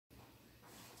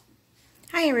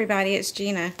Hi everybody, it's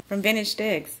Gina from Vintage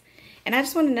Digs, and I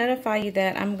just want to notify you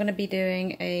that I'm going to be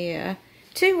doing a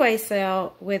two-way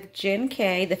sale with Jen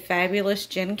K, the fabulous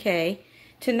Jen K,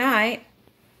 tonight,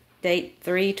 date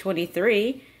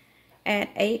 3/23 at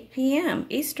 8 p.m.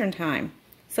 Eastern Time.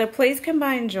 So please come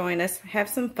by and join us, have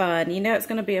some fun. You know it's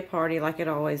going to be a party like it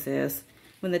always is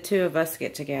when the two of us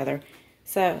get together.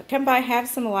 So come by, have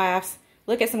some laughs.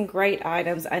 Look at some great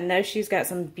items. I know she's got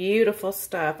some beautiful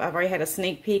stuff. I've already had a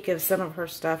sneak peek of some of her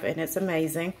stuff, and it's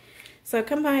amazing. So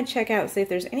come by and check out and see if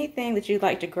there's anything that you'd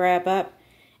like to grab up.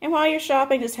 And while you're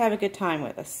shopping, just have a good time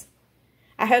with us.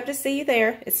 I hope to see you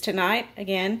there. It's tonight,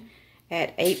 again,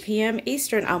 at 8 p.m.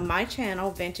 Eastern on my channel,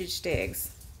 Vintage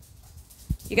Digs.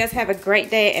 You guys have a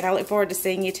great day, and I look forward to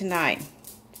seeing you tonight.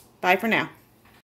 Bye for now.